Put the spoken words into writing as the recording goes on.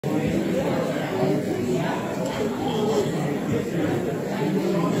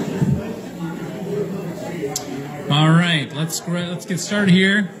All right, let's get started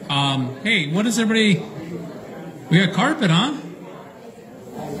here. Hey, what is everybody? We got carpet, huh?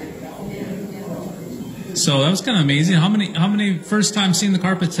 So that was kind of amazing. How many first time seeing the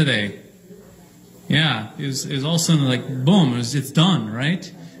carpet today? Yeah, it was all of a sudden like boom, it's done,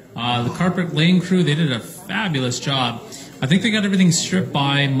 right? The carpet laying crew, they did a fabulous job. I think they got everything stripped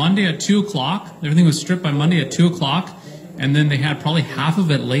by Monday at 2 o'clock. Everything was stripped by Monday at 2 o'clock. And then they had probably half of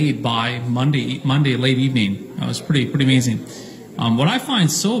it laid by Monday late evening. That was pretty amazing. What I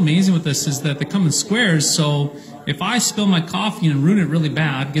find so amazing with this is that they come in squares. So if I spill my coffee and ruin it really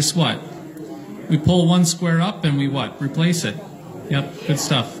bad, guess what? We pull one square up and we what? Replace it. Yep, good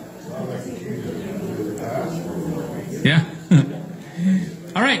stuff. Yeah.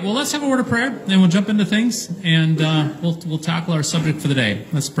 All right, well, let's have a word of prayer, and we'll jump into things, and we'll tackle our subject for the day.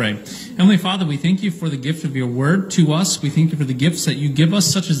 Let's pray. Heavenly Father, we thank you for the gift of your word to us. We thank you for the gifts that you give us,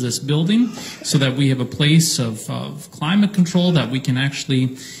 such as this building, so that we have a place of climate control, that we can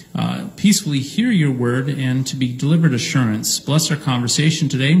actually peacefully hear your word and to be delivered assurance. Bless our conversation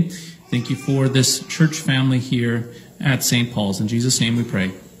today. Thank you for this church family here at St. Paul's. In Jesus' name we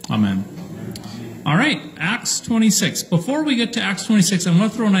pray. Amen. All right, Acts 26. Before we get to Acts 26, I'm going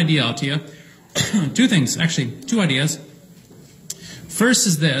to throw an idea out to you. Two things, actually, two ideas. First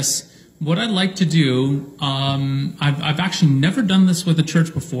is this. What I'd like to do, I've actually never done this with a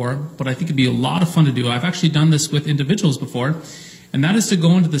church before, but I think it'd be a lot of fun to do. I've actually done this with individuals before, and that is to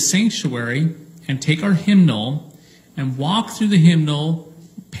go into the sanctuary and take our hymnal and walk through the hymnal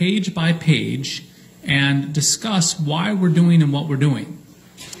page by page and discuss why we're doing and what we're doing.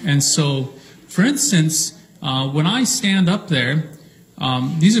 And so, for instance, when I stand up there,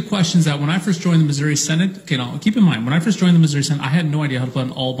 these are questions that when I first joined the Missouri Synod, okay, now keep in mind, when I first joined the Missouri Synod, I had no idea how to put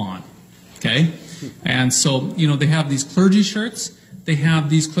an alb on, okay? And so, they have these clergy shirts, they have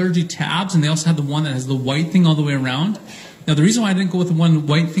these clergy tabs, and they also have the one that has the white thing all the way around. Now, the reason why I didn't go with the one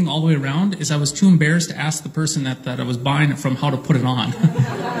white thing all the way around is I was too embarrassed to ask the person that I was buying it from how to put it on.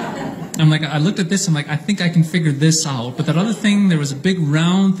 I looked at this, I'm like, I think I can figure this out. But that other thing, there was a big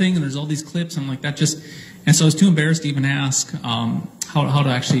round thing, and there's all these clips. I'm like, and so I was too embarrassed to even ask how to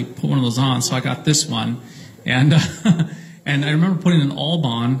actually put one of those on. So I got this one. And and I remember putting an alb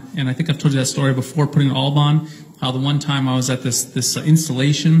on, and I think I've told you that story before, putting an alb on, how the one time I was at this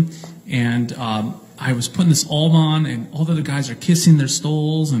installation, and I was putting this alb on, and all the other guys are kissing their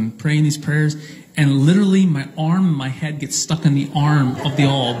stoles and praying these prayers, and literally my arm and my head gets stuck in the arm of the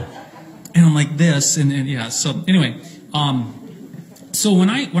alb. And I'm like this, and yeah. So anyway, so when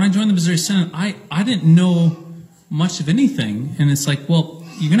I joined the Missouri Synod, I didn't know much of anything, and it's like, well,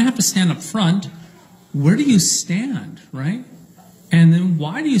 you're going to have to stand up front. Where do you stand, right? And then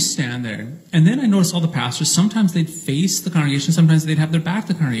why do you stand there? And then I noticed all the pastors, sometimes they'd face the congregation, sometimes they'd have their back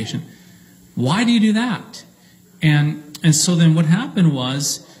to the congregation. Why do you do that? And so then what happened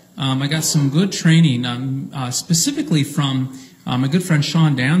was I got some good training, specifically from my good friend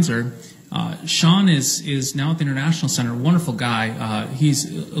Sean Danzer. Sean is now at the International Center, a wonderful guy. He's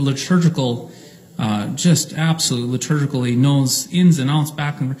a liturgical, just absolutely liturgical. He knows ins and outs,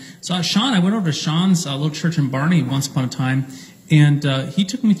 back and so I went over to Sean's little church in Barney once upon a time, and he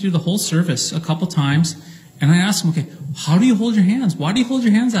took me through the whole service a couple times, and I asked him, okay, how do you hold your hands? Why do you hold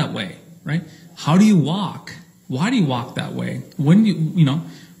your hands that way, right? How do you walk? Why do you walk that way? When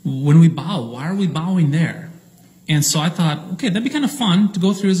we bow, why are we bowing there? And so I thought, okay, that'd be kind of fun to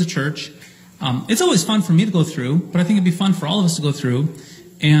go through as a church. It's always fun for me to go through, but I think it'd be fun for all of us to go through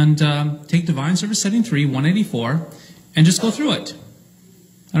and take Divine Service Setting 3, 184, and just go through it.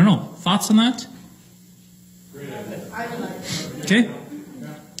 I don't know. Thoughts on that? Okay.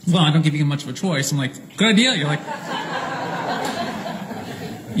 Well, I don't give you much of a choice. I'm like, good idea. You're like,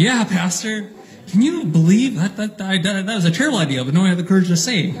 yeah, Pastor. Can you believe that was a terrible idea, but no one had the courage to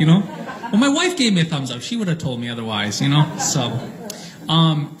say, Well, my wife gave me a thumbs up. She would have told me otherwise, So,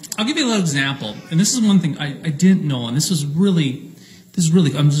 I'll give you a little example. And this is one thing I didn't know, and this is really just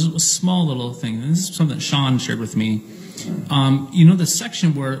a small little thing. And this is something that Sean shared with me. The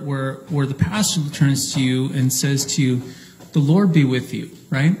section where the pastor turns to you and says to you, "The Lord be with you,"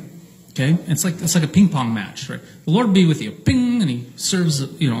 right? Okay, it's like a ping pong match, right? The Lord be with you, ping, and He serves,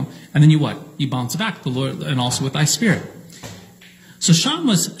 and then you what? You bounce it back, the Lord, and also with thy spirit. So Sean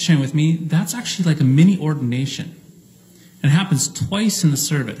was sharing with me, that's actually like a mini ordination. It happens twice in the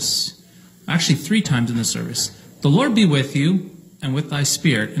service. Actually, 3 times in the service. The Lord be with you and with thy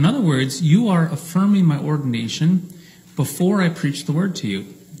spirit. In other words, you are affirming my ordination before I preach the word to you.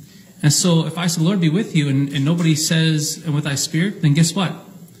 And so if I say, Lord be with you, and nobody says, and with thy spirit, then guess what?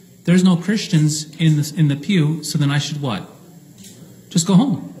 There's no Christians in the pew, so then I should what? just go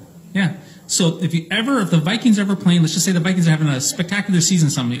home. Yeah. So if the Vikings are ever playing, let's just say the Vikings are having a spectacular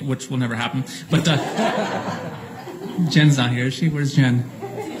season, which will never happen. But Jen's not here, is she? Where's Jen?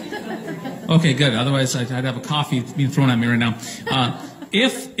 Okay, good. Otherwise, I'd have a coffee being thrown at me right now.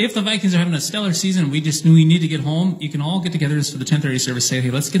 If the Vikings are having a stellar season, we need to get home, you can all get together for the 10:30 service, say,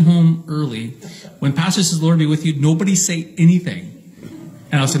 hey, let's get home early. When pastor says, Lord be with you, nobody say anything.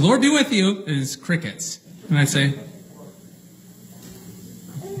 And I'll say, Lord be with you, and it's crickets. And I say,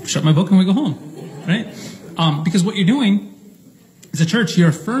 shut my book and we go home, right? Because what you're doing as a church, you're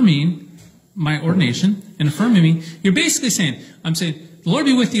affirming my ordination and affirming me. You're basically saying, I'm saying, the Lord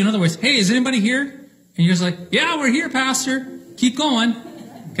be with you. In other words, hey, is anybody here? And you're just like, yeah, we're here, pastor. Keep going.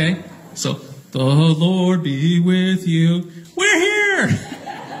 Okay? So, the Lord be with you. We're here.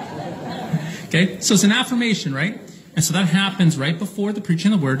 Okay? So it's an affirmation, right? And so that happens right before the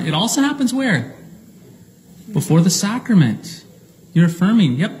preaching of the word. It also happens where? Before the sacrament. You're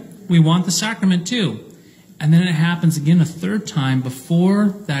affirming, yep, we want the sacrament too. And then it happens again a third time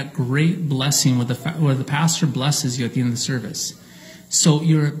before that great blessing where the pastor blesses you at the end of the service. So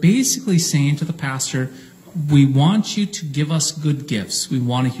you're basically saying to the pastor, we want you to give us good gifts. We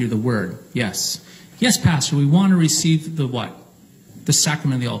want to hear the word. Yes. Yes, pastor, we want to receive the what? The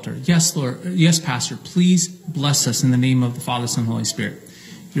sacrament of the altar. Yes, Lord. Yes, pastor, please bless us in the name of the Father, Son, and Holy Spirit.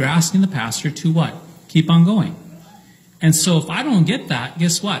 You're asking the pastor to what? Keep on going. And so if I don't get that,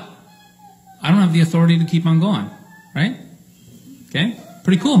 guess what? I don't have the authority to keep on going. Right? Okay?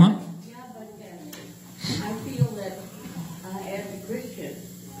 Pretty cool, huh? Yeah, but I feel that as a Christian,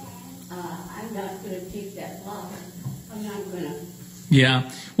 I'm not going to take that loss. I'm not going to. Yeah.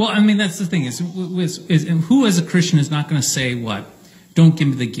 Well, I mean, that's the thing. Is who as a Christian is not going to say what? Don't give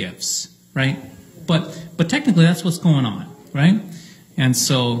me the gifts. Right? But technically that's what's going on. Right? And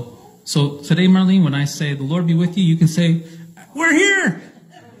so today, Marlene, when I say, the Lord be with you, you can say, we're here.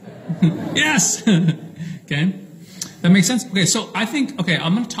 Yes. Okay. That makes sense? Okay, so I think,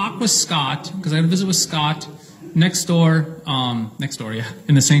 I'm going to talk with Scott, because I got to visit with Scott next door,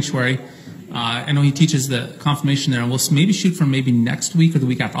 in the sanctuary. I know he teaches the confirmation there, and we'll maybe shoot for maybe next week or the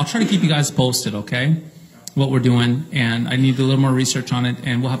week after. I'll try to keep you guys posted, okay, what we're doing, and I need a little more research on it,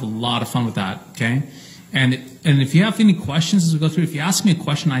 and we'll have a lot of fun with that, okay? And if you have any questions as we go through, if you ask me a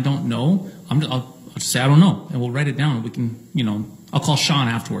question I don't know, I'll just say I don't know, and we'll write it down. We can, I'll call Sean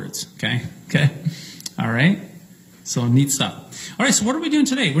afterwards. Okay? All right? So neat stuff. All right, so what are we doing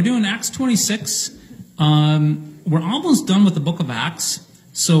today? We're doing Acts 26. We're almost done with the book of Acts.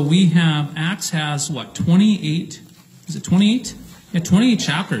 So Acts has, 28? Is it 28? Yeah, 28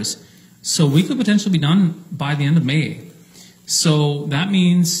 chapters. So we could potentially be done by the end of May. So that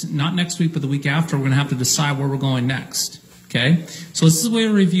means not next week, but the week after, we're going to have to decide where we're going next. Okay? So this is a way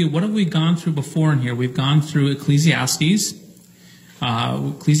to review. What have we gone through before in here? We've gone through Ecclesiastes. We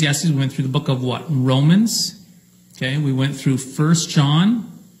went through the book of what? Romans. Okay? We went through 1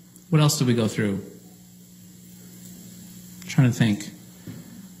 John. What else did we go through? I'm trying to think.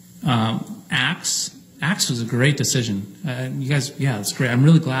 Acts. Acts was a great decision. You guys, yeah, it's great. I'm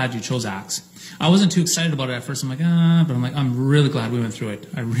really glad you chose Acts. I wasn't too excited about it at first. I'm really glad we went through it.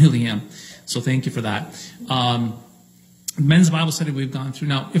 I really am. So thank you for that. Men's Bible study we've gone through.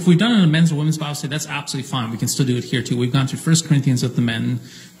 Now, if we've done it in a men's or women's Bible study, that's absolutely fine. We can still do it here too. We've gone through 1 Corinthians with the men.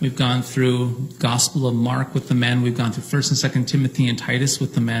 We've gone through Gospel of Mark with the men. We've gone through 1 and 2 Timothy and Titus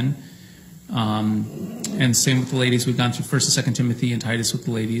with the men. And same with the ladies. We've gone through 1 and 2 Timothy and Titus with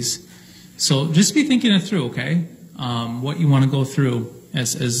the ladies. So just be thinking it through, okay? What you want to go through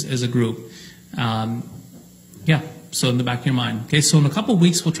as a group. So in the back of your mind. Okay, so in a couple of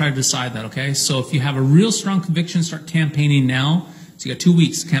weeks, we'll try to decide that, okay? So if you have a real strong conviction, start campaigning now. So you got 2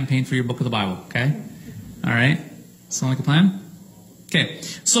 weeks to campaign for your book of the Bible, okay? All right? Sound like a plan? Okay,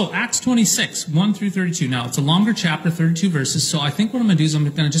 so Acts 26, 1 through 32. Now, it's a longer chapter, 32 verses. So I think what I'm going to do is I'm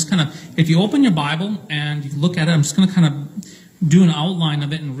going to just kind of, if you open your Bible and you look at it, I'm just going to kind of do an outline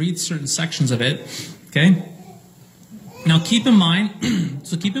of it and read certain sections of it, okay? Now, keep in mind,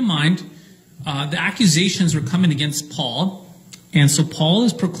 the accusations were coming against Paul, and so Paul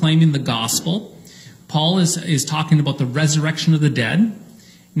is proclaiming the gospel. Paul is talking about the resurrection of the dead.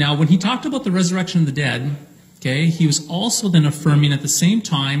 Now, when he talked about the resurrection of the dead, okay, he was also then affirming at the same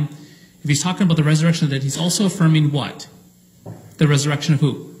time, if he's talking about the resurrection of the dead, he's also affirming what? The resurrection of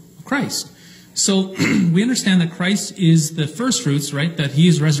who? Christ. So we understand that Christ is the first fruits, right? That he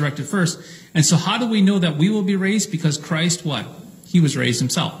is resurrected first. And so how do we know that we will be raised? Because Christ, what? He was raised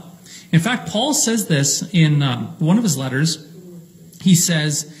himself. In fact, Paul says this in one of his letters. He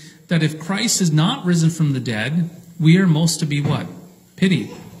says that if Christ is not risen from the dead, we are most to be what? Pitied.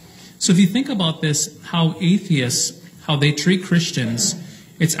 So if you think about this, how atheists how they treat Christians,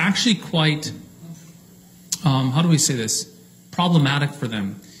 it's actually quite, how do we say this, problematic for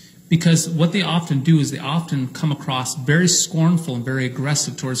them. Because what they often do is they often come across very scornful and very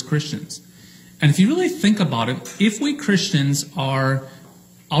aggressive towards Christians. And if you really think about it, if we Christians are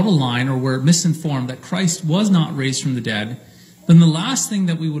out of line or we're misinformed that Christ was not raised from the dead, then the last thing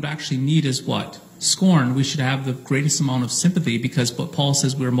that we would actually need is what? Scorn. We should have the greatest amount of sympathy because what Paul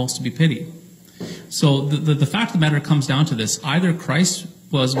says we are most to be pitied. So the fact of the matter comes down to this. Either Christ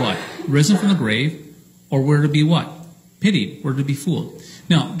was what? Risen from the grave, or we're to be what? Pitied. We're to be fooled.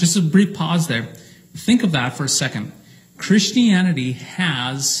 Now, just a brief pause there. Think of that for a second. Christianity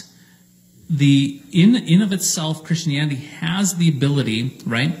has in of itself, Christianity has the ability,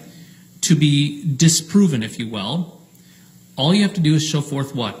 right, to be disproven, if you will. All you have to do is show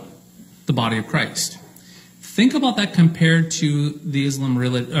forth what? The body of Christ. Think about that compared to the Islam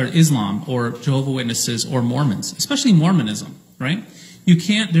or Jehovah's Witnesses or Mormons, especially Mormonism, right? You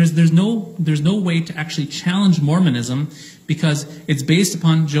can't. There's no way to actually challenge Mormonism because it's based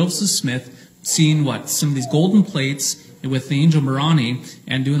upon Joseph Smith seeing what? Some of these golden plates with the angel Moroni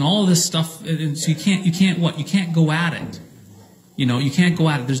and doing all of this stuff. And so you can't go at it. You can't go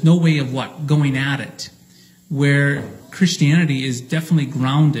at it. There's no way of what? Going at it. Where Christianity is definitely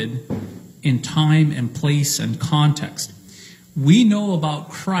grounded in time and place and context. We know about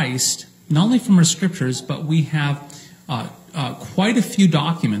Christ not only from our scriptures, but we have quite a few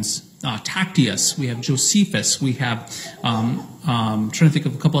documents. Tacitus, we have Josephus, we have, trying to think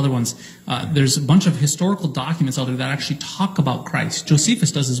of a couple other ones. There's a bunch of historical documents out there that actually talk about Christ.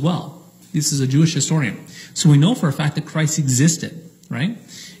 Josephus does as well. This is a Jewish historian. So we know for a fact that Christ existed, right?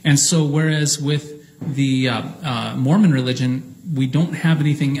 And so whereas with the Mormon religion, we don't have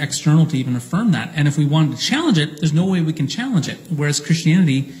anything external to even affirm that. And if we wanted to challenge it, there's no way we can challenge it. Whereas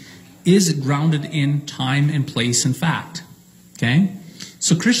Christianity is grounded in time and place and fact. Okay?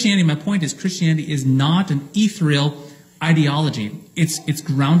 So Christianity, my point is, Christianity is not an ethereal ideology. It's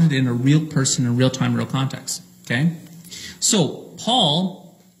grounded in a real person, in real time, real context. Okay? So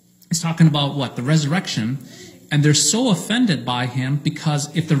Paul is talking about what? The resurrection. And they're so offended by him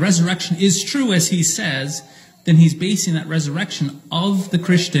because if the resurrection is true as he says, then he's basing that resurrection of the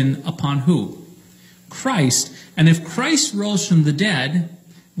Christian upon who? Christ. And if Christ rose from the dead,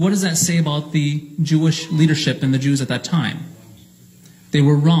 what does that say about the Jewish leadership and the Jews at that time? They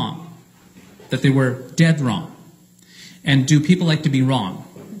were wrong. That they were dead wrong. And do people like to be wrong?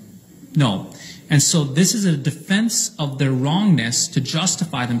 No. And so this is a defense of their wrongness to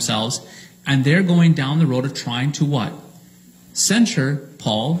justify themselves, and they're going down the road of trying to what? Censure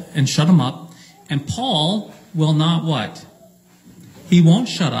Paul and shut him up. And Paul will not what? He won't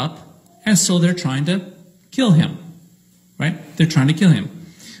shut up, and so they're trying to kill him. Right? They're trying to kill him.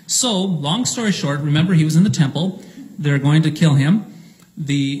 So, long story short, remember he was in the temple. They're going to kill him.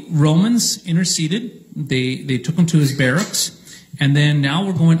 The Romans interceded. They took him to his barracks. And then now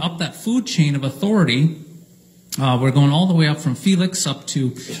we're going up that food chain of authority. We're going all the way up from Felix up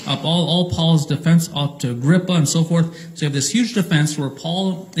all Paul's defense up to Agrippa and so forth. So you have this huge defense where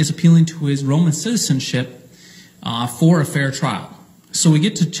Paul is appealing to his Roman citizenship for a fair trial. So we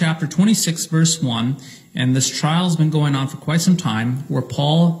get to chapter 26, verse 1, and this trial has been going on for quite some time, where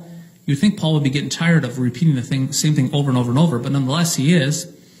Paul, you'd think Paul would be getting tired of repeating the same thing over and over and over, but nonetheless he is.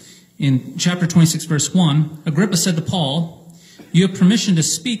 In chapter 26, verse 1, Agrippa said to Paul, "You have permission to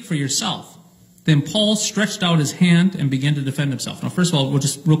speak for yourself." Then Paul stretched out his hand and began to defend himself. Now, first of all, we'll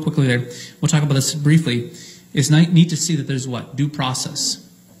just real quickly there, we'll talk about this briefly. It's neat to see that there's what? Due process.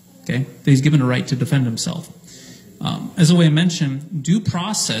 Okay? That he's given a right to defend himself. As a way of mention, due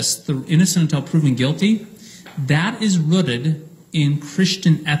process, the innocent until proven guilty, that is rooted in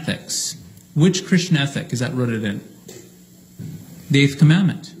Christian ethics. Which Christian ethic is that rooted in? The 8th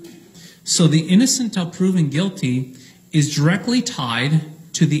commandment. So the innocent until proven guilty is directly tied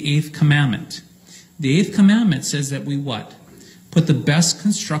to the 8th commandment. The 8th commandment says that we what? Put the best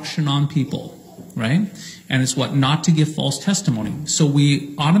construction on people, right? And it's what? Not to give false testimony. So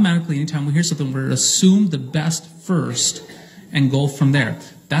we automatically, anytime we hear something, we're to assume the best first and go from there.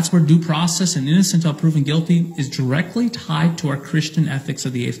 That's where due process and innocent until proven guilty is directly tied to our Christian ethics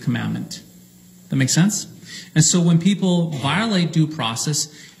of the 8th commandment. That makes sense? And so when people violate due process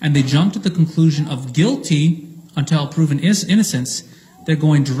and they jump to the conclusion of guilty until proven innocence, they're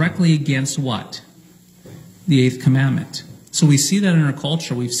going directly against what? The 8th commandment. So we see that in our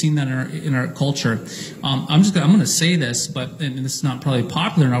culture. We've seen that in our culture. I'm going to say this, but and this is not probably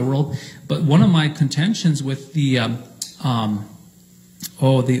popular in our world. But one of my contentions with the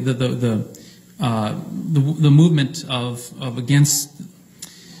movement of against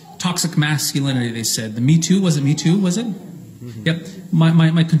toxic masculinity, they said. The Me Too, was it Me Too, was it? Yep.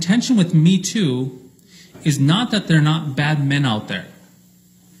 My contention with Me Too is not that there are not bad men out there.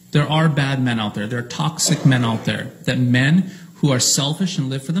 There are bad men out there. There are toxic men out there. That men who are selfish and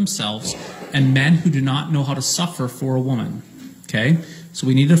live for themselves, and men who do not know how to suffer for a woman. Okay? So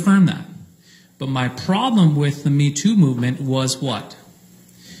we need to affirm that. But my problem with the Me Too movement was what?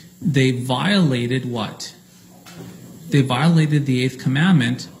 They violated what? They violated the 8th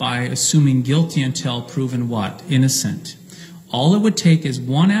commandment by assuming guilty until proven what? Innocent. All it would take is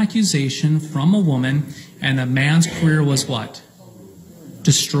one accusation from a woman, and a man's career was what?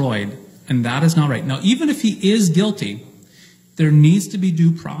 Destroyed. And that is not right. Now, even if he is guilty, there needs to be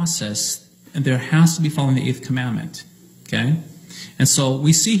due process, and there has to be following the 8th commandment. Okay? And so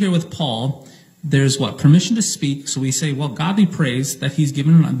we see here with Paul, there's what? Permission to speak. So we say, well, God be praised that he's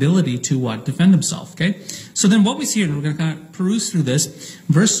given an ability to what? Defend himself. Okay? So then what we see here, and we're going to kind of peruse through this,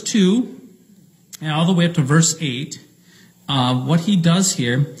 verse 2, and all the way up to verse 8, what he does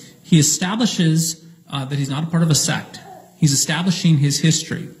here, he establishes that he's not a part of a sect. He's establishing his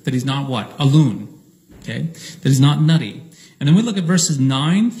history, that he's not what? A loon. Okay? That he's not nutty. And then we look at verses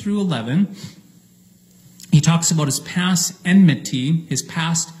 9 through 11. He talks about his past enmity, his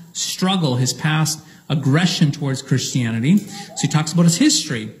past struggle, his past aggression towards Christianity. So he talks about his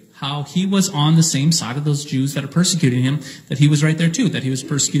history, how he was on the same side of those Jews that are persecuting him, that he was right there too, that he was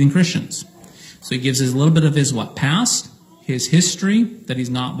persecuting Christians. So he gives us a little bit of his what? Past, his history, that he's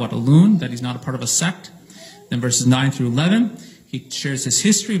not what? A loon, that he's not a part of a sect. Then verses 9 through 11, he shares his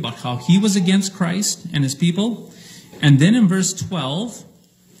history about how he was against Christ and his people. And then in verse 12,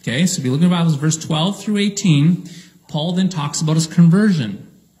 okay, so if you look at the Bible, verse 12 through 18, Paul then talks about his conversion.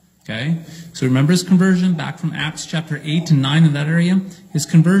 Okay, so remember his conversion back from Acts chapter 8 and 9 in that area, his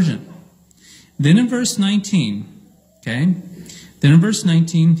conversion. Then in verse 19, okay, then in verse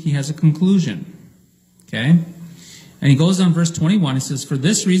 19, he has a conclusion. Okay, and he goes on verse 21, he says, for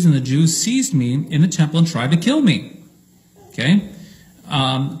this reason the Jews seized me in the temple and tried to kill me. Okay,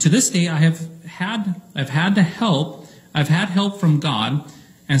 to this day I've had help from God,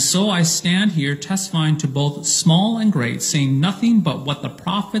 and so I stand here testifying to both small and great, saying nothing but what the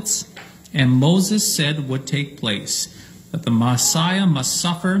prophets and Moses said would take place, that the Messiah must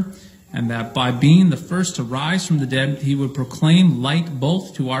suffer, and that by being the first to rise from the dead, he would proclaim light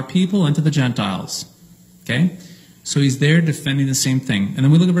both to our people and to the Gentiles. Okay? So he's there defending the same thing. And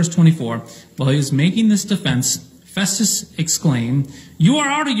then we look at verse 24. While he was making this defense, Festus exclaimed, "You are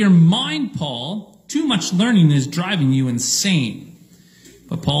out of your mind, Paul. Too much learning is driving you insane."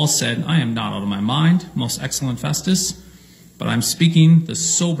 But Paul said, "I am not out of my mind, most excellent Festus, but I'm speaking the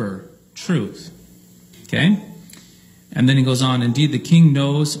sober truth." Okay? And then he goes on, "Indeed, the king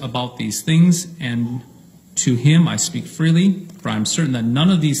knows about these things, and to him I speak freely, for I am certain that none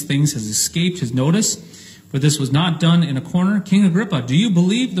of these things has escaped his notice, for this was not done in a corner. King Agrippa, do you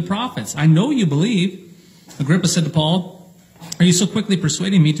believe the prophets? I know you believe." Agrippa said to Paul, "Are you so quickly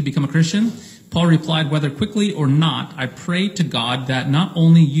persuading me to become a Christian?" Paul replied, "Whether quickly or not, I pray to God that not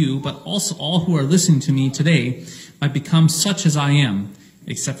only you, but also all who are listening to me today might become such as I am,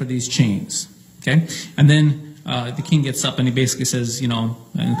 except for these chains." Okay? And then the king gets up and he basically says, in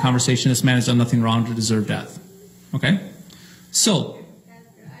conversation, this man has done nothing wrong to deserve death. Okay? So.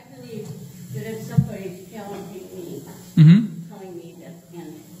 Pastor, I believe that if somebody's challenging me, telling me that,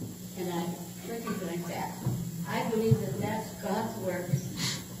 and I listen like that, I believe that that's God's work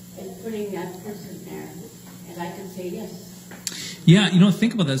in putting that person there, and I can say yes. Yeah,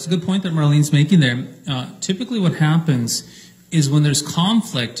 think about that. It's a good point that Marlene's making there. Typically what happens is when there's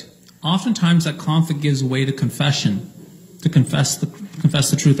conflict, oftentimes that conflict gives way to confession, to confess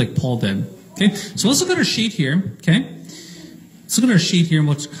the truth like Paul did. Okay, so let's look at our sheet here. Okay, let's look at our sheet here, and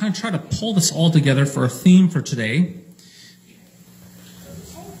we'll kind of try to pull this all together for a theme for today.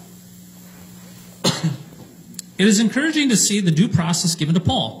 It is encouraging to see the due process given to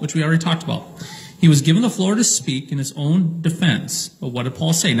Paul, which we already talked about. He was given the floor to speak in his own defense. But what did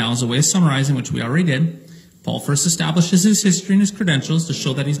Paul say? Now, as a way of summarizing, which we already did, Paul first establishes his history and his credentials to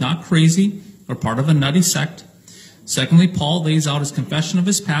show that he's not crazy or part of a nutty sect. Secondly, Paul lays out his confession of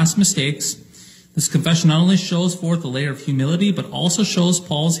his past mistakes. This confession not only shows forth a layer of humility, but also shows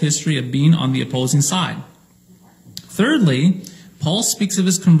Paul's history of being on the opposing side. Thirdly, Paul speaks of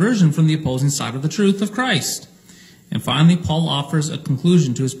his conversion from the opposing side of the truth of Christ. And finally, Paul offers a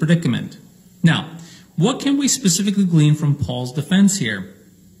conclusion to his predicament. Now, what can we specifically glean from Paul's defense here?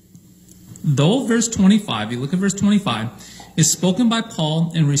 Though verse 25, you look at verse 25, is spoken by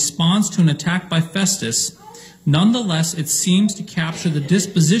Paul in response to an attack by Festus, nonetheless it seems to capture the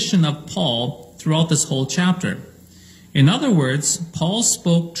disposition of Paul throughout this whole chapter. In other words, Paul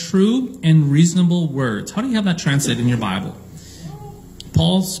spoke true and reasonable words. How do you have that translated in your Bible?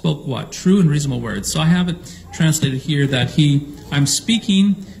 Paul spoke what? True and reasonable words. So I have it translated here that I'm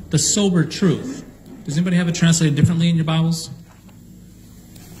speaking the sober truth. Does anybody have it translated differently in your Bibles?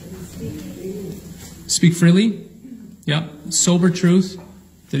 Speak freely? Yep. Sober truth.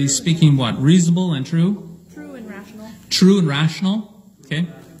 That he's speaking what? Reasonable and true? True and rational. True and rational. Okay.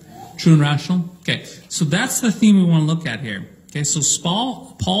 True and rational. Okay. So that's the theme we want to look at here. Okay. So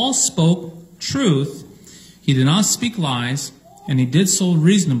Paul spoke truth. He did not speak lies. And he did so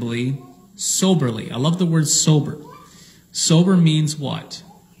reasonably, soberly. I love the word sober. Sober means what?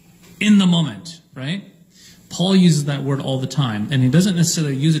 In the moment, right? Paul uses that word all the time. And he doesn't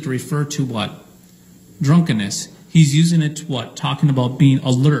necessarily use it to refer to what? Drunkenness. He's using it to what? Talking about being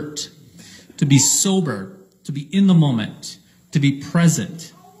alert, to be sober, to be in the moment, to be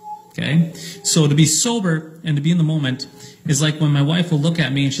present. Okay? So to be sober and to be in the moment is like when my wife will look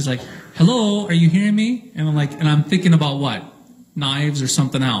at me and she's like, hello, are you hearing me? And I'm thinking about what? Knives or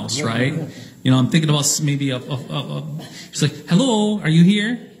something else, right? You know, I'm thinking about maybe she's like, hello, are you here?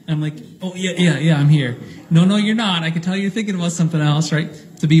 And I'm like, oh, yeah, I'm here. No, you're not. I can tell you're thinking about something else, right?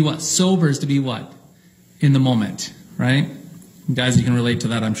 To be what? Sober is to be what? In the moment, right? Guys, you can relate to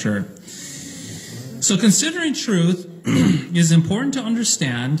that, I'm sure. So considering truth is important to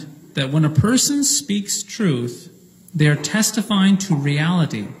understand that when a person speaks truth, they are testifying to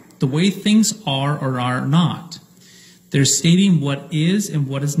reality, the way things are or are not. They're stating what is and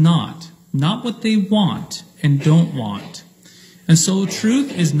what is not what they want and don't want. And so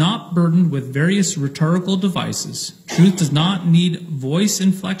truth is not burdened with various rhetorical devices. Truth does not need voice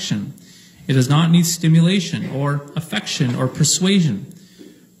inflection. It does not need stimulation or affection or persuasion.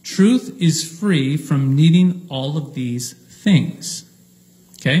 Truth is free from needing all of these things.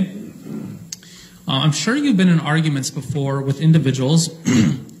 Okay? I'm sure you've been in arguments before with individuals,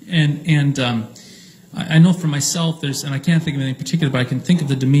 and I know for myself, and I can't think of anything particular, but I can think of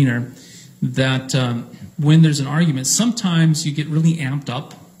the demeanor that when there's an argument, sometimes you get really amped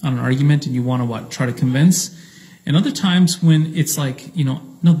up on an argument and you want to try to convince. And other times when it's like,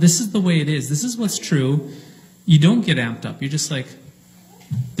 no, this is the way it is. This is what's true. You don't get amped up. You're just like,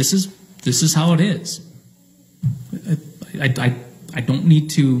 this is how it is. I don't need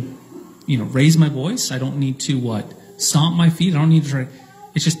to, raise my voice. I don't need to stomp my feet. I don't need to try.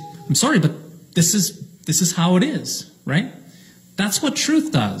 It's just, I'm sorry, but this is how it is, right? That's what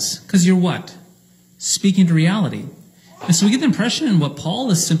truth does. Because you're what? Speaking to reality. And so we get the impression in what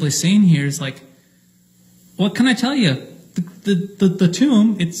Paul is simply saying here is like, what can I tell you? The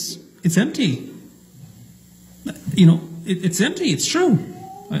tomb, it's empty. It's empty. It's true.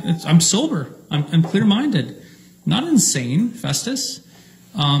 I'm sober. I'm clear-minded. Not insane, Festus.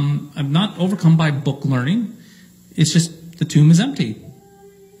 I'm not overcome by book learning. It's just the tomb is empty.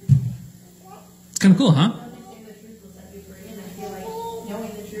 It's kind of cool, huh? Understanding the truth will set you free, and I feel like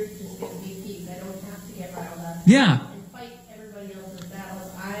knowing the truth just gives me peace. I don't have to get riled up. Yeah. And fight everybody else's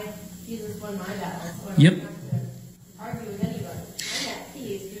battles. Jesus won my battles, so I Yep. don't have to argue with anybody. I'm at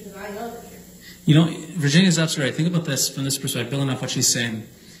peace because I know the truth. Virginia's absolutely right. Think about this from this perspective, building off what she's saying.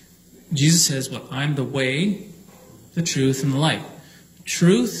 Jesus says, I'm the way, the truth, and the light.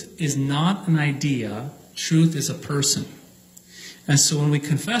 Truth is not an idea. Truth is a person. And so when we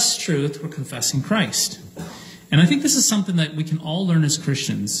confess truth, we're confessing Christ. And I think this is something that we can all learn as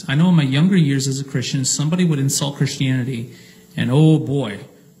Christians. I know in my younger years as a Christian, somebody would insult Christianity, and oh boy,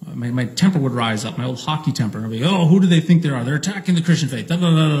 my temper would rise up, my old hockey temper. I'd be, who do they think they are? They're attacking the Christian faith. Right?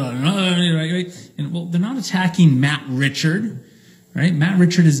 And well, they're not attacking Matt Richard, right? Matt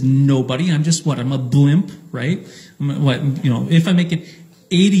Richard is nobody. I'm just what? I'm a blimp, right? If I make it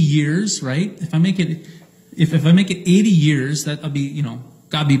 80 years, right? If I make it 80 years, that'll be,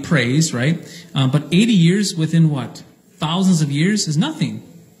 God be praised, right? But 80 years within what? Thousands of years is nothing.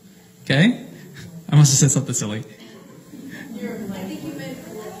 Okay? I must have said something silly. I think you meant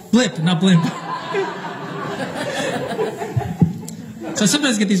Blip, not blimp. So I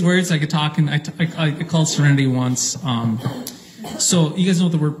sometimes get these words, I get talking, I called Serenity once. So you guys know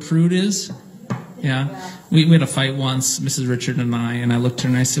what the word prude is? Yeah. We had a fight once, Mrs. Richard and I looked at her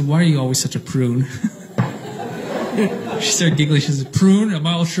and I said, why are you always such a prune? She started giggling. She said, prune? Am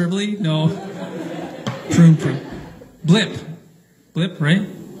I all shrivelly? No. Prune. Blip. Blip, right?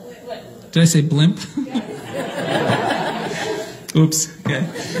 Did I say blimp? Oops. Okay.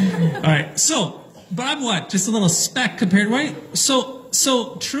 All right. So, but I'm what? Just a little speck compared, right? So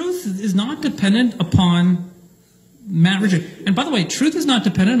truth is not dependent upon Matt Richard. And by the way, truth is not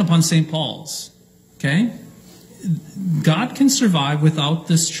dependent upon St. Paul's. Okay? God can survive without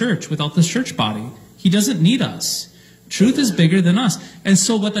this church body. He doesn't need us. Truth is bigger than us. And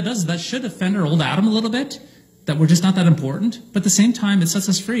so what that does is that should offend our old Adam a little bit, that we're just not that important. But at the same time, it sets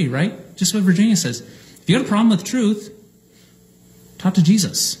us free, right? Just what Virginia says. If you got a problem with truth, talk to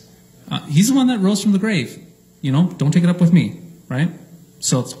Jesus. He's the one that rose from the grave. Don't take it up with me, right?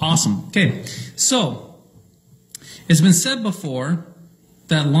 So it's awesome. Okay, so it's been said before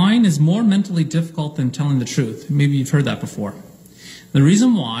that lying is more mentally difficult than telling the truth. Maybe you've heard that before. The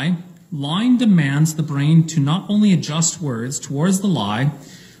reason why, lying demands the brain to not only adjust words towards the lie,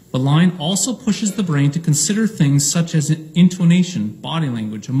 but lying also pushes the brain to consider things such as intonation, body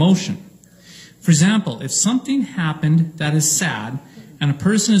language, emotion. For example, if something happened that is sad, and a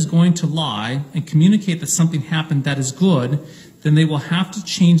person is going to lie and communicate that something happened that is good, then they will have to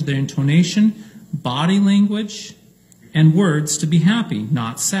change their intonation, body language, and words to be happy,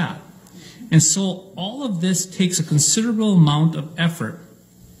 not sad. And so all of this takes a considerable amount of effort.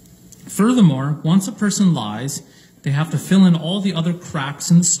 Furthermore, once a person lies, they have to fill in all the other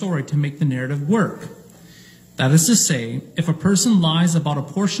cracks in the story to make the narrative work. That is to say, if a person lies about a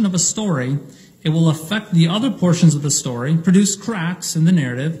portion of a story, it will affect the other portions of the story, produce cracks in the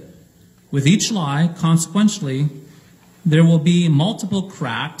narrative. With each lie, consequently, there will be multiple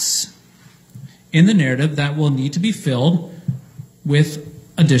cracks in the narrative that will need to be filled with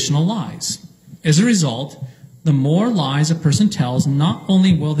additional lies. As a result, the more lies a person tells, not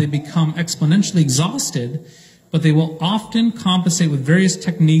only will they become exponentially exhausted, but they will often compensate with various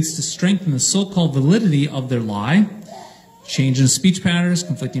techniques to strengthen the so-called validity of their lie. Change in speech patterns,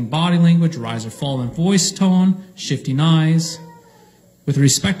 conflicting body language, rise or fall in voice tone, shifting eyes. With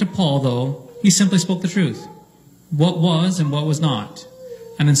respect to Paul, though, he simply spoke the truth, what was and what was not.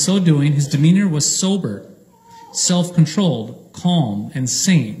 And in so doing, his demeanor was sober, self-controlled, calm, and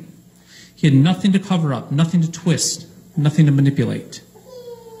sane. He had nothing to cover up, nothing to twist, nothing to manipulate.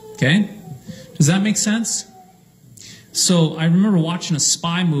 Okay? Does that make sense? So I remember watching a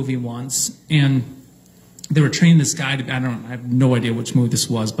spy movie once, and they were training this guy to, I have no idea which movie this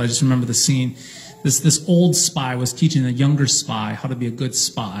was, but I just remember the scene. This old spy was teaching a younger spy how to be a good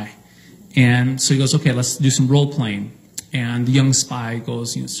spy. And so he goes, okay, let's do some role playing. And the young spy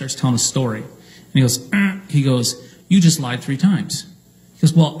goes, starts telling a story. And he goes, you just lied 3 times. He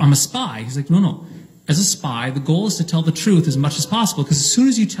goes, well, I'm a spy. He's like, no. As a spy, the goal is to tell the truth as much as possible, because as soon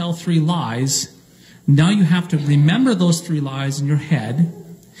as you tell 3 lies, now you have to remember those 3 lies in your head.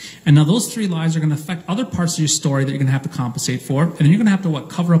 And now those 3 lies are going to affect other parts of your story that you're going to have to compensate for. And then you're going to have to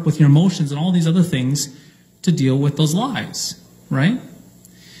cover up with your emotions and all these other things to deal with those lies, right?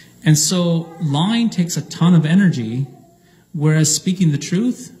 And so lying takes a ton of energy, whereas speaking the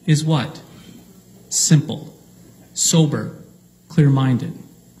truth is what? Simple, sober, clear-minded.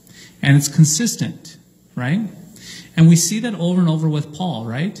 And it's consistent, right? And we see that over and over with Paul,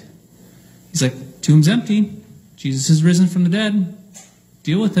 right? He's like, tomb's empty. Jesus is risen from the dead.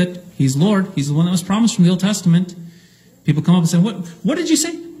 Deal with it. He's Lord. He's the one that was promised from the Old Testament. People come up and say, what did you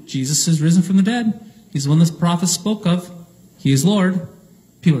say? Jesus is risen from the dead. He's the one that the prophets spoke of. He is Lord.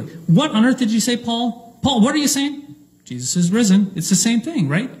 People are like, what on earth did you say, Paul? Paul, what are you saying? Jesus is risen. It's the same thing,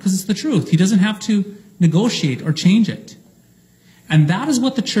 right? Because it's the truth. He doesn't have to negotiate or change it. And that is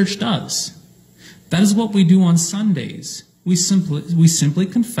what the church does. That is what we do on Sundays. We simply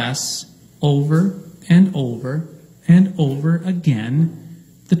confess over and over and over again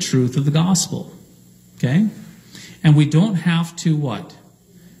the truth of the gospel. Okay? And we don't have to what?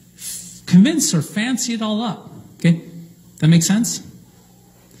 Convince or fancy it all up. Okay? That makes sense?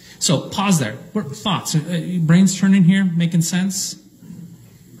 So pause there. What thoughts? Brains turning here? Making sense?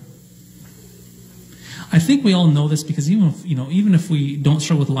 I think we all know this because even if we don't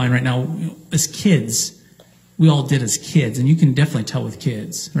struggle with the line right now, as kids, we all did as kids, and you can definitely tell with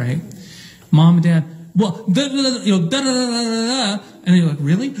kids, right? Mom and dad, well, and you're like,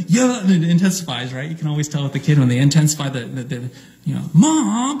 really? Yeah, and it intensifies, right? You can always tell with the kid when they intensify the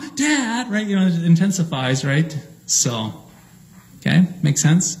Mom, Dad, right? It intensifies, right? So, okay, makes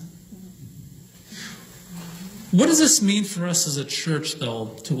sense? What does this mean for us as a church,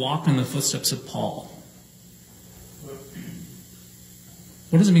 though, to walk in the footsteps of Paul?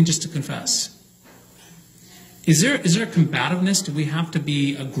 What does it mean just to confess? Is there a combativeness? Do we have to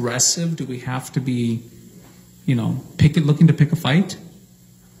be aggressive? Do we have to be, looking to pick a fight?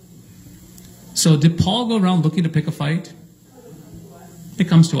 So did Paul go around looking to pick a fight? It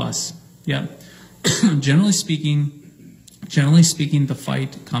comes to us. Yeah. Generally speaking, the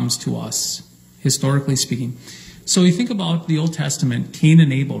fight comes to us, historically speaking. So you think about the Old Testament, Cain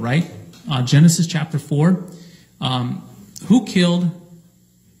and Abel, right? Genesis chapter 4. Who killed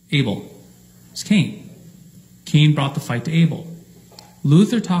Abel? It's Cain. Cain brought the fight to Abel.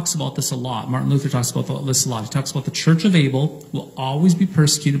 Luther talks about this a lot. Martin Luther talks about this a lot. He talks about the church of Abel will always be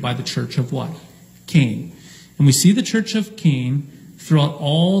persecuted by the church of what? Cain. And we see the church of Cain throughout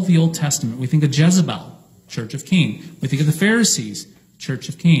all the Old Testament. We think of Jezebel, church of Cain. We think of the Pharisees, church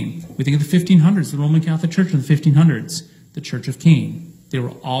of Cain. We think of the 1500s, the Roman Catholic Church of the 1500s, the church of Cain. They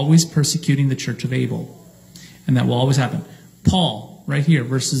were always persecuting the church of Abel. And that will always happen. Paul, right here,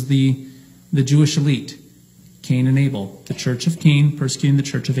 versus the Jewish elite. Cain and Abel. The church of Cain persecuting the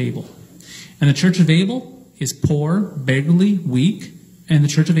church of Abel. And the church of Abel is poor, beggarly, weak. And the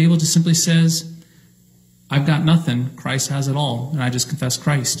church of Abel just simply says, I've got nothing. Christ has it all. And I just confess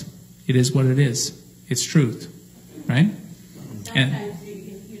Christ. It is what it is. It's truth. Right? Sometimes,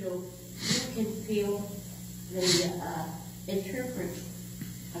 you can feel interpret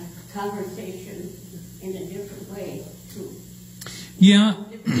a conversation in a different way, too. Yeah.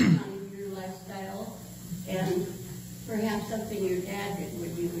 Depending on your lifestyle and perhaps something your dad did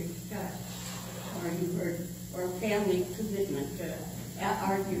when you were stuck, or you heard, or family commitment,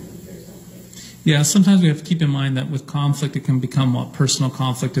 argument or something. Yeah, sometimes we have to keep in mind that with conflict, it can become a personal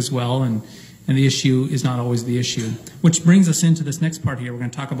conflict as well, and the issue is not always the issue. Which brings us into this next part here we're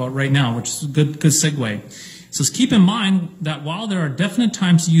going to talk about right now, which is a good segue. So keep in mind that while there are definite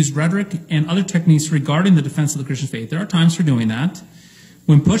times to use rhetoric and other techniques regarding the defense of the Christian faith, there are times for doing that.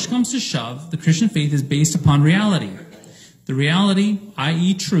 When push comes to shove, the Christian faith is based upon reality. The reality,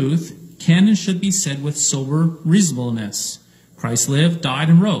 i.e. truth, can and should be said with sober reasonableness. Christ lived, died,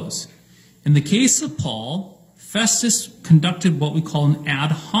 and rose. In the case of Paul, Festus conducted what we call an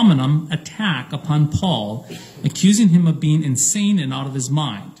ad hominem attack upon Paul, accusing him of being insane and out of his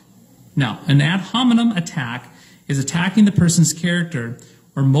mind. Now, an ad hominem attack is attacking the person's character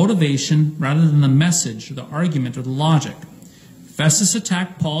or motivation rather than the message, or the argument, or the logic. Festus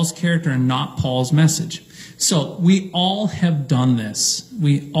attacked Paul's character and not Paul's message. So we all have done this.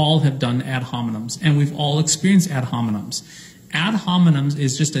 We all have done ad hominems, and we've all experienced ad hominems. Ad hominems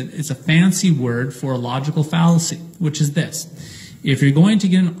is just it's a fancy word for a logical fallacy, which is this. If you're going to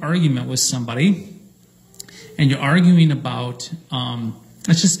get an argument with somebody, and you're arguing about,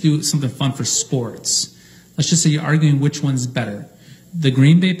 let's just do something fun for sports. Let's just say you're arguing which one's better, the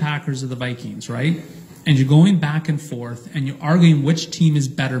Green Bay Packers or the Vikings, right? And you're going back and forth, and you're arguing which team is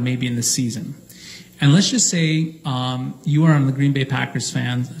better maybe in the season. And let's just say you are on the Green Bay Packers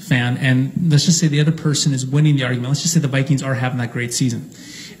fan, and let's just say the other person is winning the argument. Let's just say the Vikings are having that great season.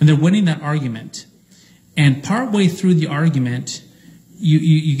 And they're winning that argument. And partway through the argument,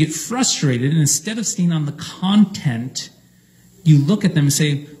 you get frustrated, and instead of staying on the content, you look at them and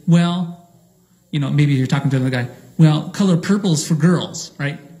say, well, maybe you're talking to another guy, well, color purple is for girls,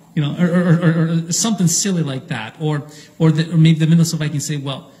 right? Or something silly like that. Or maybe the Minnesota Vikings say,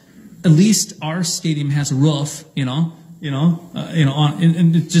 well, at least our stadium has a roof, or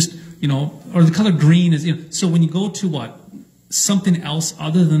the color green is, So when you go to something else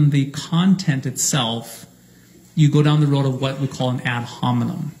other than the content itself, you go down the road of what we call an ad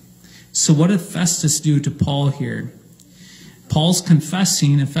hominem. So what did Festus do to Paul here? Paul's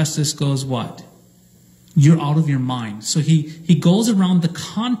confessing, and Festus goes, what? You're out of your mind. So he goes around the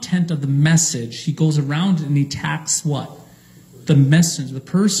content of the message. He goes around and he attacks what? The message, the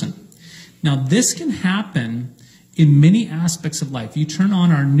person. Now, this can happen in many aspects of life. You turn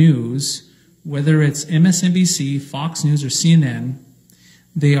on our news, whether it's MSNBC, Fox News, or CNN,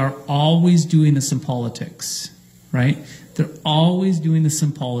 they are always doing this in politics, right? They're always doing this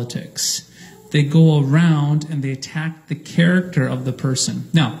in politics. They go around and they attack the character of the person.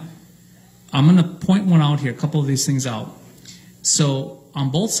 Now, I'm going to point one out here, a couple of these things out. So,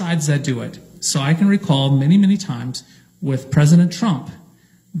 on both sides that do it. So I can recall many, many times with President Trump,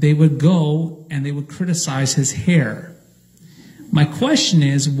 they would go and they would criticize his hair. My question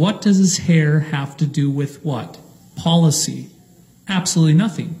is, what does his hair have to do with what? Policy. Absolutely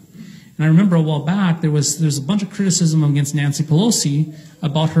nothing. And I remember a while back, there's a bunch of criticism against Nancy Pelosi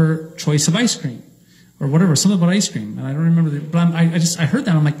about her choice of ice cream. Or whatever, something about ice cream. And I don't remember, but I heard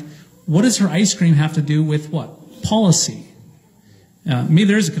that, I'm like, what does her ice cream have to do with what? Policy. Maybe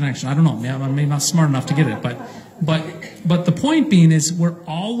there is a connection. I don't know. I'm maybe not smart enough to get it. But the point being is we're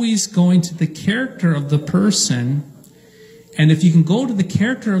always going to the character of the person. And if you can go to the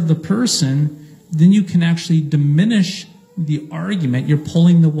character of the person, then you can actually diminish the argument. You're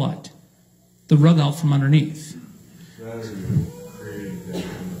pulling the what? The rug out from underneath. Rather than creating that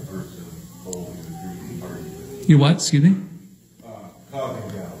in the person holding the argument. You're what? Excuse me? Causing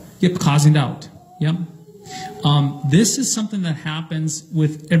doubt. Yep, causing doubt. Yep. This is something that happens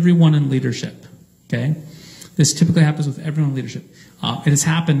with everyone in leadership. Okay? This typically happens with everyone in leadership. It has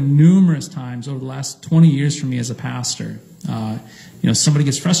happened numerous times over the last 20 years for me as a pastor. Somebody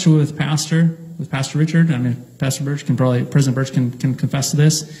gets frustrated with Pastor Richard. I mean, President Birch can confess to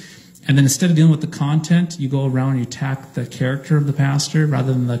this. And then instead of dealing with the content, you go around and you attack the character of the pastor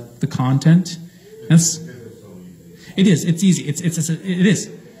rather than the content. It is. It's easy. It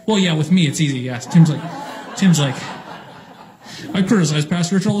is. Well, yeah, with me, it's easy. Yes. Tim's like, I criticize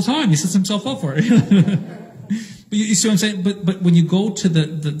Pastor Richard all the time. He sets himself up for it. But you see what I'm saying? But when you go to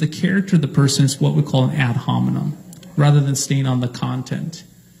the character of the person, it's what we call an ad hominem, rather than staying on the content.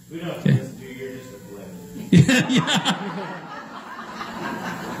 We don't have to listen to you. You're just a blend. Yeah.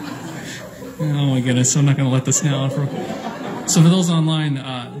 Oh my goodness, I'm not going to let this now. So for those online,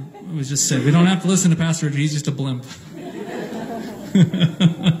 it was just said, we don't have to listen to Pastor Richard, he's just a blimp.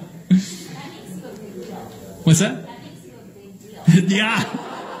 What's that? Yeah.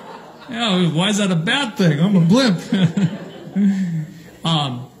 Why is that a bad thing? I'm a blimp.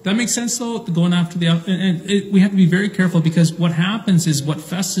 That makes sense, though, going after we have to be very careful, because what happens is what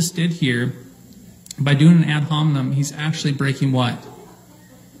Festus did here, by doing an ad hominem, he's actually breaking what?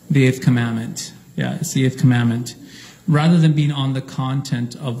 The 8th commandment. Yeah, it's the 8th commandment. Rather than being on the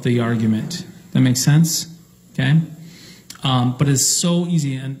content of the argument. That makes sense? Okay? But it's so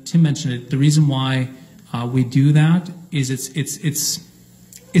easy, and Tim mentioned it. The reason why we do that is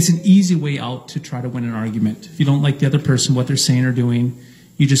it's an easy way out to try to win an argument. If you don't like the other person, what they're saying or doing,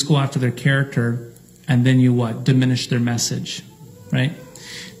 you just go after their character, and then you what? Diminish their message. Right?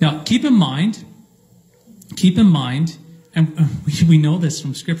 Now, keep in mind, and we know this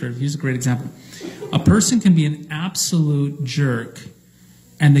from Scripture. Here's a great example. A person can be an absolute jerk,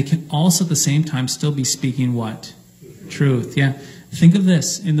 and they can also at the same time still be speaking what? Truth. Yeah. Think of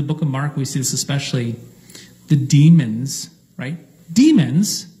this. In the book of Mark, we see this especially. The demons, right?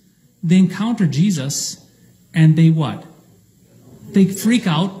 Demons, they encounter Jesus, and they what? They freak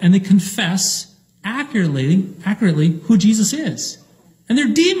out, and they confess accurately who Jesus is. And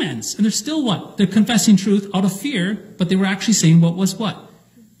they're demons. And they're still what? They're confessing truth out of fear, but they were actually saying what was what?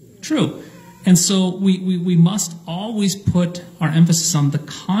 True. And so we must always put our emphasis on the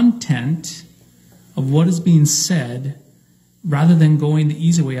content of what is being said rather than going the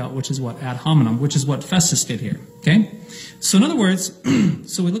easy way out, which is what? Ad hominem, which is what Festus did here. Okay? So in other words,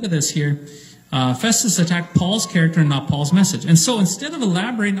 so we look at this here. Festus attacked Paul's character and not Paul's message. And so instead of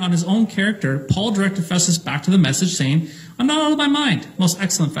elaborating on his own character, Paul directed Festus back to the message saying, I'm not out of my mind. Most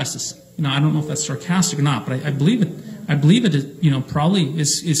excellent Festus. I don't know if that's sarcastic or not, but I believe it. I believe it, probably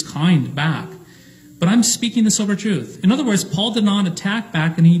is kind back. But I'm speaking the sober truth. In other words, Paul did not attack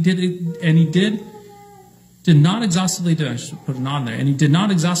back, and he did not exhaustively do. I should put a nod there. And he did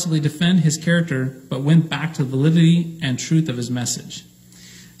not exhaustively defend his character, but went back to the validity and truth of his message.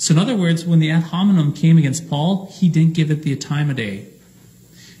 So in other words, when the ad hominem came against Paul, he didn't give it the time of day.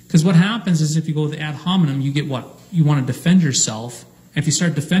 Because what happens is if you go with the ad hominem, you get what? You want to defend yourself. And if you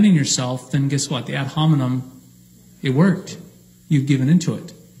start defending yourself, then guess what? The ad hominem, it worked. You've given into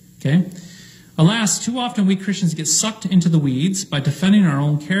it. Okay? Alas, too often we Christians get sucked into the weeds by defending our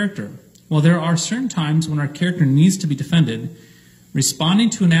own character. Well, there are certain times when our character needs to be defended. Responding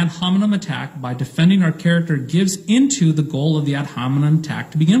to an ad hominem attack by defending our character gives into the goal of the ad hominem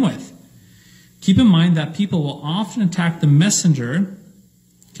attack to begin with. Keep in mind that people will often attack the messenger.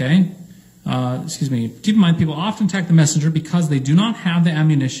 Okay? Keep in mind people often attack the messenger because they do not have the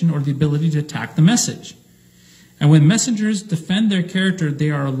ammunition or the ability to attack the message. And when messengers defend their character, they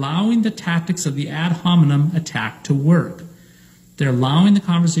are allowing the tactics of the ad hominem attack to work. They're allowing the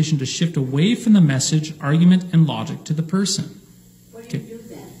conversation to shift away from the message, argument, and logic to the person. What do you do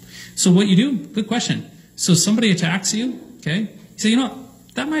then? So what you do, good question. So somebody attacks you, okay? You say, you know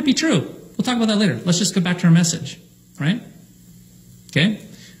what, that might be true. We'll talk about that later. Let's just go back to our message, right? Okay?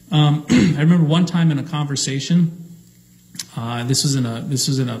 I remember one time in a conversation, this was in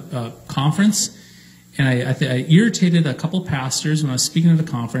a conference, and I irritated a couple pastors when I was speaking at a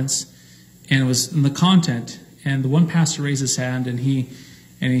conference, and it was in the content. And the one pastor raised his hand, and he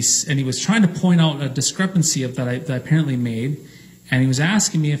was trying to point out a discrepancy that I apparently made, and he was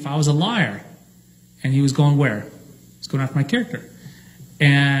asking me if I was a liar, and he was going where? He was going after my character,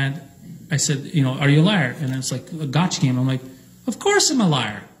 and I said, are you a liar? And it's like a gotcha game. I'm like, of course I'm a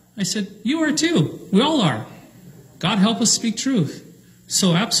liar. I said, you are too. We all are. God help us speak truth.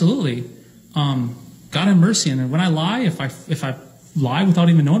 So absolutely, God have mercy. And when I lie, if I lie without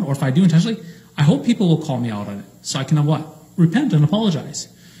even knowing, or if I do intentionally, I hope people will call me out on it, so I can what? Repent and apologize.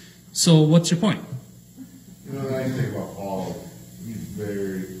 So what's your point? The nice thing about Paul, he's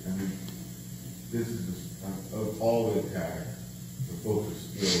very, this is, of all the attacks, the focus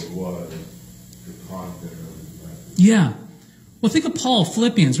still was the content of his message. Yeah. Well, think of Paul,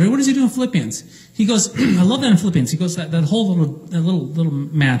 Philippians, right? What does he do in Philippians? He goes, I love that in Philippians. He goes, that whole little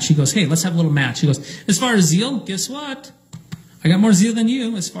match. He goes, hey, let's have a little match. He goes, as far as zeal, guess what? I got more zeal than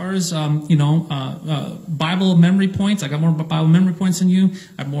you. As far as, Bible memory points, I got more Bible memory points than you.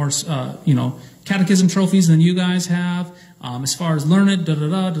 I have more, catechism trophies than you guys have. As far as learned,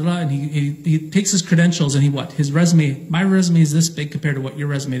 and he takes his credentials and his resume, my resume is this big compared to what your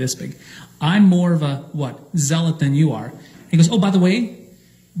resume is this big. I'm more of a, zealot than you are. He goes, oh, by the way,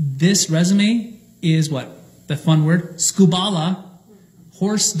 this resume is what? The fun word, skubala,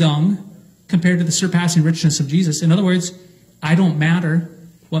 horse dung, compared to the surpassing richness of Jesus. In other words, I don't matter.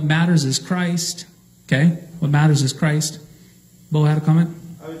 What matters is Christ. Okay? What matters is Christ. Bo had a comment?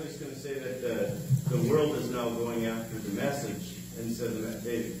 I was just going to say that the world is now going after the message, and so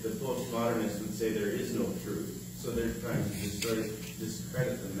the postmodernists would say there is no truth. So they're trying to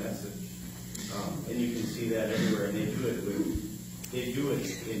discredit the message. And you can see that everywhere, and they do it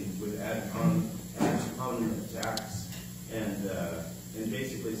with ad hominem attacks, and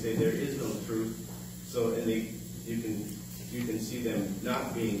basically say there is no truth. So, and you can see them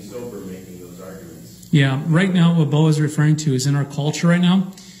not being sober making those arguments. Yeah, right now what Bo is referring to is in our culture right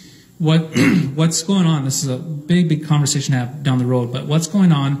now. What's going on? This is a big conversation to have down the road. But what's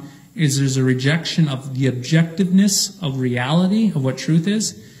going on is there's a rejection of the objectiveness of reality of what truth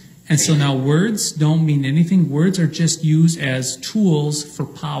is. And so now words don't mean anything. Words are just used as tools for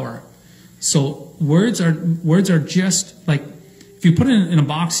power. So words are just like, if you put it in a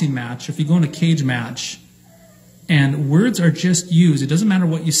boxing match, if you go in a cage match, and words are just used, it doesn't matter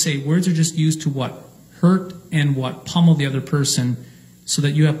what you say, words are just used to what? Hurt and what? Pummel the other person so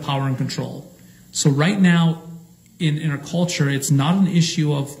that you have power and control. So right now, in our culture, it's not an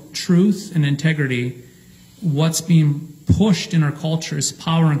issue of truth and integrity. What's being pushed in our culture is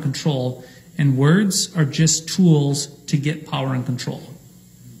power and control, and words are just tools to get power and control.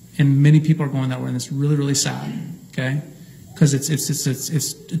 And many people are going that way, and it's really, really sad. Okay, because it's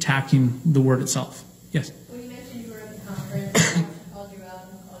attacking the word itself. Yes. When you mentioned you were at the conference, and called you out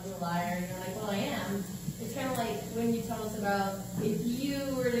and called you a liar, and you're like, well, I am. It's kind of like when you tell us about if you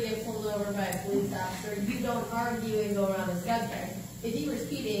were to get pulled over by a police officer, you don't argue and go around the scout car. If you were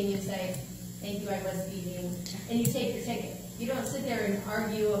speeding, you say, thank you, I was speeding, and you take your ticket. You don't sit there and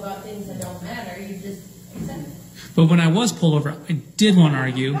argue about things that don't matter. You just accept it. But when I was pulled over, I did want to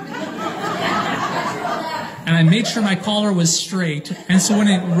argue. And I made sure my collar was straight. And so when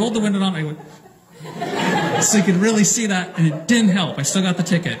I rolled the window down, I went, so you could really see that, and it didn't help. I still got the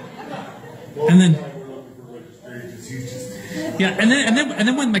ticket. And then, yeah, and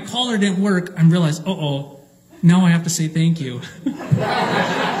then when my collar didn't work, I realized, now I have to say thank you.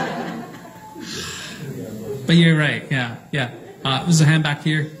 But you're right, yeah. There's a hand back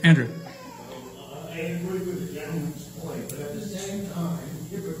here. Andrew. I agree with the gentleman's point, but at the same time,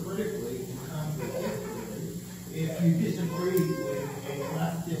 hypocritically and contradictory, if you disagree with a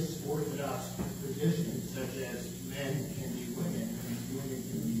leftist orthodox position, such as men can be women and women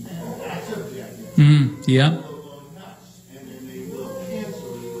can be men, that's objective. Yeah. They'll go nuts, and then they will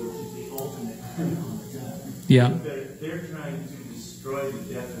cancel you, which is the ultimate crime of God. Yeah. They're trying to destroy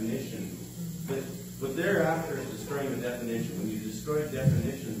the definition. What they're after is destroying the definition. When you destroy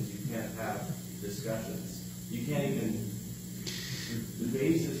definitions, you can't have discussions. You can't even. The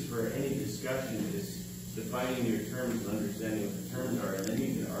basis for any discussion is defining your terms and understanding what the terms are, and then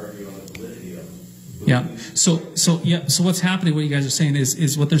you can argue on the validity of them. Yeah. So what's happening? What you guys are saying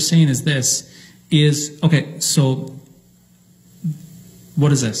is what they're saying is this is okay. So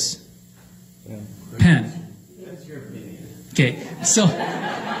what is this? Pen. That's your opinion. Okay. So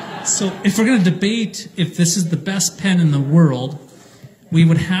if we're going to debate if this is the best pen in the world, we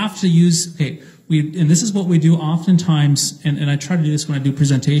would have to use, and this is what we do oftentimes, and I try to do this when I do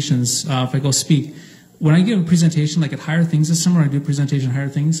presentations, if I go speak. When I give a presentation, like at Higher Things this summer, I do a presentation on Higher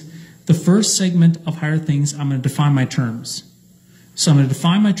Things. The first segment of Higher Things, I'm going to define my terms. So I'm going to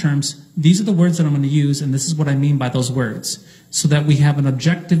define my terms. These are the words that I'm going to use, and this is what I mean by those words, so that we have an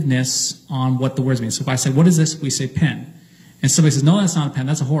objectiveness on what the words mean. So if I say, what is this? We say pen. And somebody says, no, that's not a pen,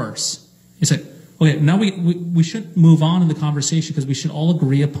 that's a horse. You say, okay, now we should move on in the conversation because we should all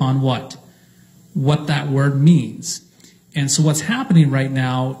agree upon what that word means. And so what's happening right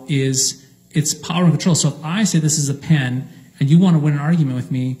now is it's power and control. So if I say this is a pen and you want to win an argument with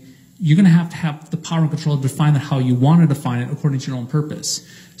me, you're going to have the power and control to define it how you want to define it according to your own purpose.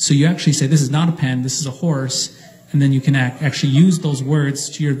 So you actually say this is not a pen, this is a horse, and then you can actually use those words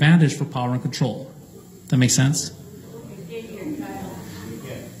to your advantage for power and control. That makes sense?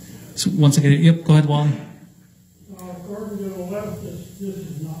 So once again, yep, go ahead, Wally. According to the leftist, this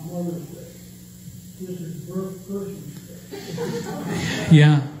is not Mother's Day. This is birth person.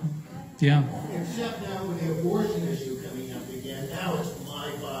 Yeah. Yeah. Except now with the abortion issue coming up again, now it's my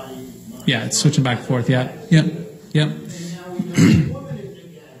body. Yeah, it's switching back and forth. Yeah. Yep. Yep. And now we know woman is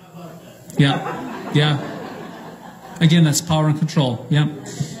again. How about that? Yeah. Yeah. Again, that's power and control. Yeah.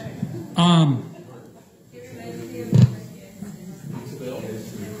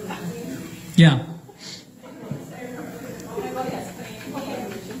 Yeah.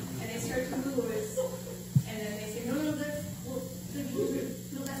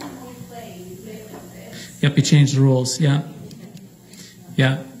 Yep, you changed the rules. Yeah.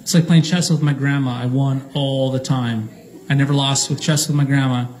 Yeah. It's like playing chess with my grandma. I won all the time. I never lost with chess with my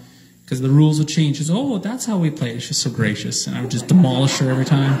grandma because the rules would change. She says, oh, that's how we play. She's so gracious. And I would just demolish her every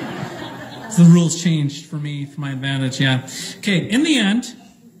time. So the rules changed for me, for my advantage. Yeah. Okay, in the end,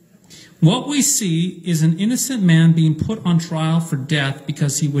 what we see is an innocent man being put on trial for death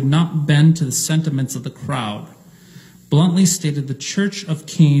because he would not bend to the sentiments of the crowd. Bluntly stated, the church of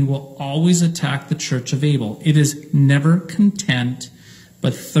Cain will always attack the church of Abel. It is never content,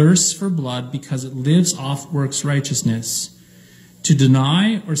 but thirsts for blood because it lives off works righteousness. To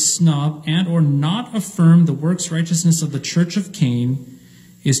deny or snub and or not affirm the works righteousness of the church of Cain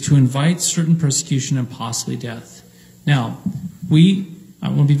is to invite certain persecution and possibly death. Now, I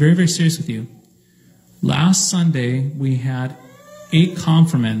want to be very, very serious with you. Last Sunday, we had 8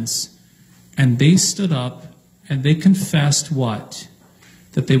 confirmants, and they stood up and they confessed what?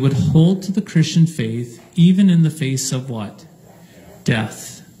 That they would hold to the Christian faith even in the face of what?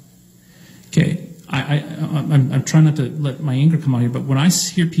 Death. Okay, I'm trying not to let my anger come out here, but when I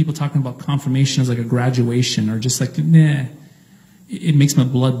hear people talking about confirmation as like a graduation or just like, nah, it makes my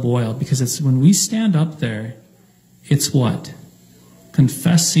blood boil, because it's when we stand up there, it's what?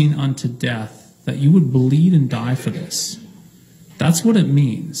 Confessing unto death that you would bleed and die for this. That's what it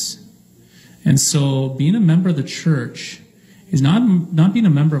means. And so being a member of the church is not being a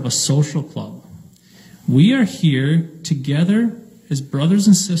member of a social club. We are here together as brothers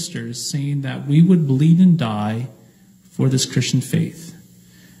and sisters saying that we would bleed and die for this Christian faith.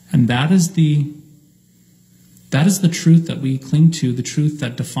 And that is the truth that we cling to, the truth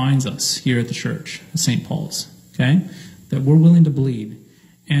that defines us here at the church, at St. Paul's. Okay? That we're willing to bleed.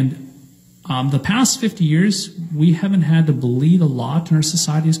 And the past 50 years, we haven't had to bleed a lot in our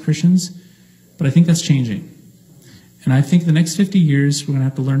society as Christians, but I think that's changing. And I think the next 50 years, we're going to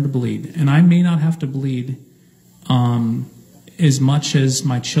have to learn to bleed. And I may not have to bleed as much as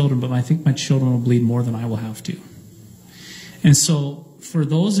my children, but I think my children will bleed more than I will have to. And so for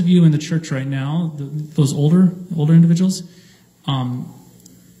those of you in the church right now, those older individuals,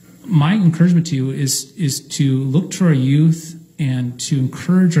 my encouragement to you is to look to our youth and to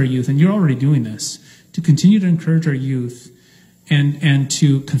encourage our youth, and you're already doing this, to continue to encourage our youth and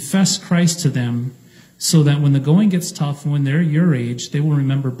to confess Christ to them, so that when the going gets tough, when they're your age, they will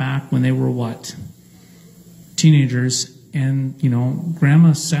remember back when they were what? Teenagers, and,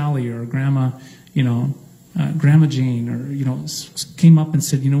 Grandma Sally or Grandma Jane, or, came up and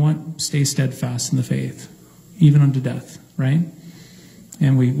said, you know what? Stay steadfast in the faith, even unto death, right?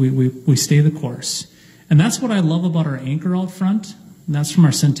 And we stay the course. And that's what I love about our anchor out front. And that's from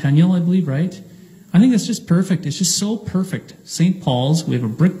our centennial, I believe, right? I think it's just perfect. It's just so perfect. St. Paul's, we have a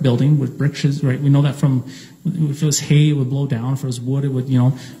brick building with bricks, right? We know that from, if it was hay, it would blow down. If it was wood, it would,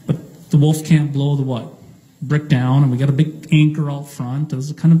 but the wolf can't blow the what? Brick down. And we got a big anchor out front.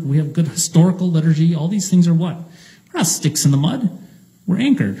 We have good historical liturgy. All these things are what? We're not sticks in the mud. We're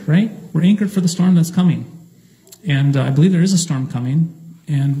anchored, right? We're anchored for the storm that's coming. And I believe there is a storm coming.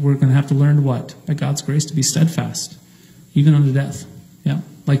 And we're going to have to learn what? By God's grace, to be steadfast, even unto death. Yeah,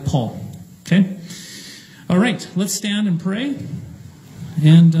 like Paul. Okay? All right, let's stand and pray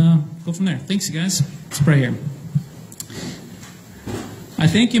and go from there. Thanks, you guys. Let's pray here. I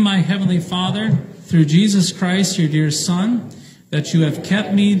thank you, my Heavenly Father, through Jesus Christ, your dear Son, that you have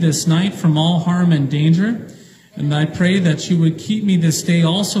kept me this night from all harm and danger. And I pray that you would keep me this day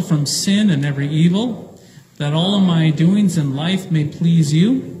also from sin and every evil, that all of my doings in life may please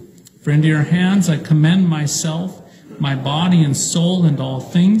you. For into your hands I commend myself, my body and soul, and all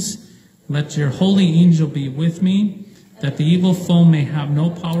things. Let your holy angel be with me, that the evil foe may have no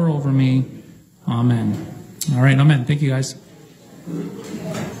power over me. Amen. All right, amen. Thank you, guys.